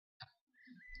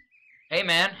Hey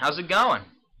man, how's it going?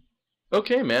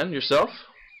 Okay, man. Yourself?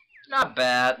 Not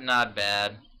bad, not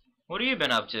bad. What have you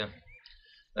been up to?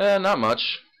 Not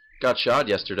much. Got shot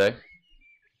yesterday.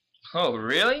 Oh,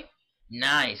 really?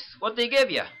 Nice. What'd they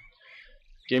give you?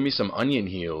 Gave me some onion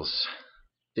heals.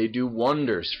 They do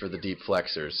wonders for the deep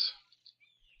flexors.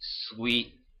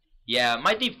 Sweet. Yeah,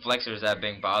 my deep flexors have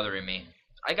been bothering me.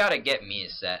 I gotta get me a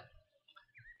set.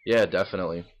 Yeah,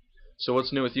 definitely. So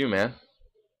what's new with you, man?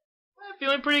 I'm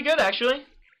feeling pretty good, actually.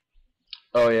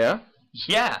 Oh, yeah?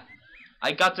 Yeah,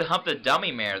 I got to hump the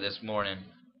dummy mare this morning.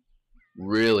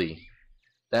 Really?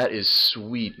 That is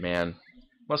sweet, man.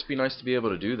 Must be nice to be able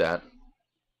to do that.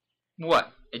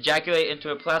 What, ejaculate into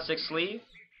a plastic sleeve?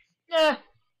 Eh,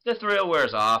 the thrill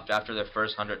wears off after the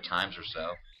first 100 times or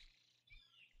so.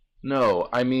 No,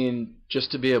 I mean,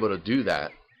 just to be able to do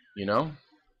that, you know?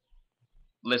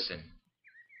 Listen,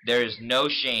 there is no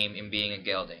shame in being a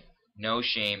gelding. No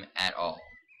shame at all.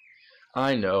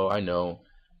 I know.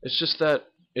 It's just that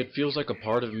it feels like a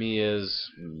part of me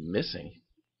is missing.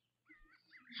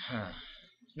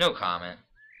 No comment.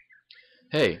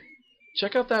 Hey,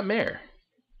 check out that mare.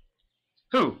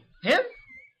 Who? Him?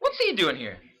 What's he doing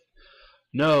here?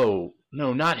 No,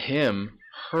 not him.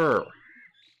 Her.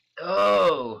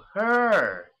 Oh,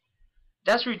 her.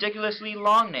 That's a ridiculously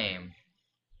long name.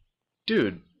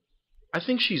 Dude, I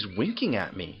think she's winking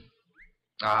at me.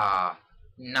 Ah,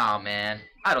 nah, man.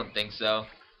 I don't think so.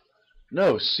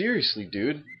 No, seriously,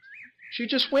 dude. She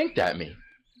just winked at me.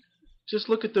 Just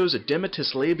look at those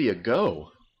edematous labia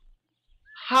go.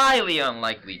 Highly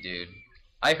unlikely, dude.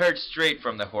 I heard straight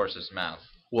from the horse's mouth.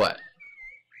 What?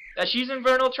 That she's in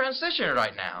vernal transition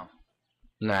right now.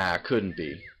 Nah, couldn't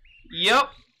be.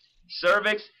 Yup.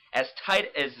 Cervix as tight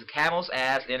as a camel's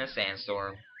ass in a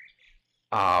sandstorm.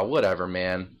 Ah, whatever,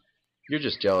 man. You're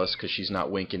just jealous 'cause she's not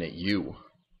winking at you.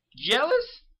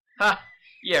 Jealous? Ha!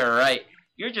 Yeah, right.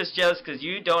 You're just jealous 'cause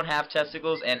you don't have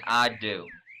testicles and I do.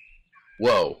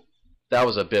 Whoa, that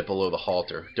was a bit below the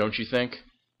halter, don't you think?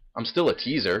 I'm still a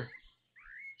teaser.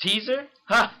 Teaser?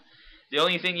 Ha! The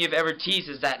only thing you've ever teased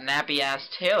is that nappy-ass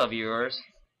tail of yours.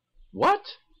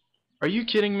 What? Are you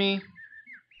kidding me?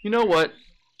 You know what?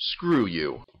 Screw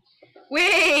you.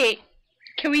 Wait!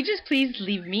 Can we just please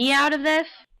leave me out of this?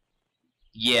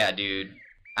 Yeah, dude.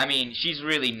 I mean, she's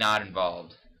really not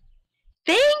involved.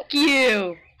 Thank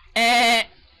you!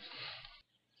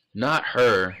 Not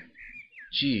her.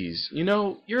 Jeez, you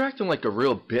know, you're acting like a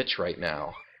real bitch right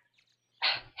now.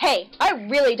 Hey, I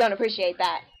really don't appreciate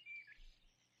that.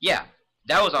 Yeah,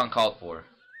 that was uncalled for.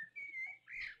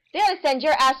 They ought to send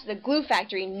your ass to the glue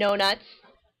factory, no nuts.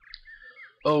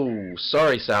 Oh,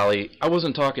 sorry, Sally. I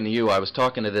wasn't talking to you. I was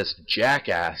talking to this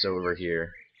jackass over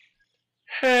here.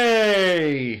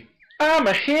 Hey, I'm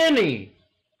a henny.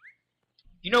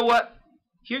 You know what?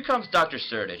 Here comes Dr.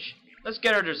 Setich. Let's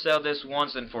get her to sell this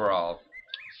once and for all.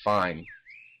 Fine.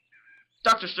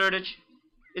 Dr. Setich,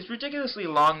 is ridiculously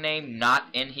long name not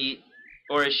in heat,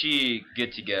 or is she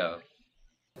good to go?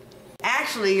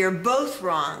 Actually, you're both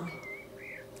wrong.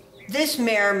 This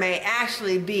mare may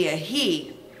actually be a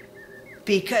he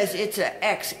because it's a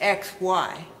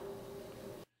XXY.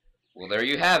 Well, there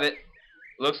you have it.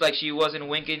 Looks like she wasn't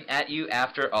winking at you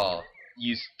after all.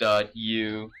 You stud,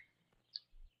 you.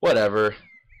 Whatever.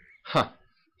 Huh.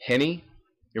 Henny?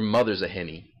 Your mother's a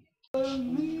henny.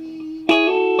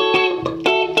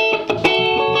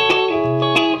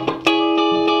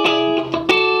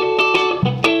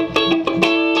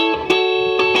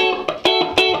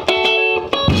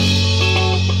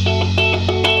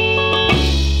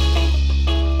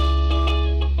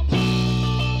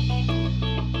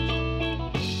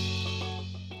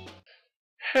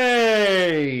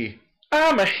 Hey,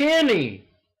 I'm a henny.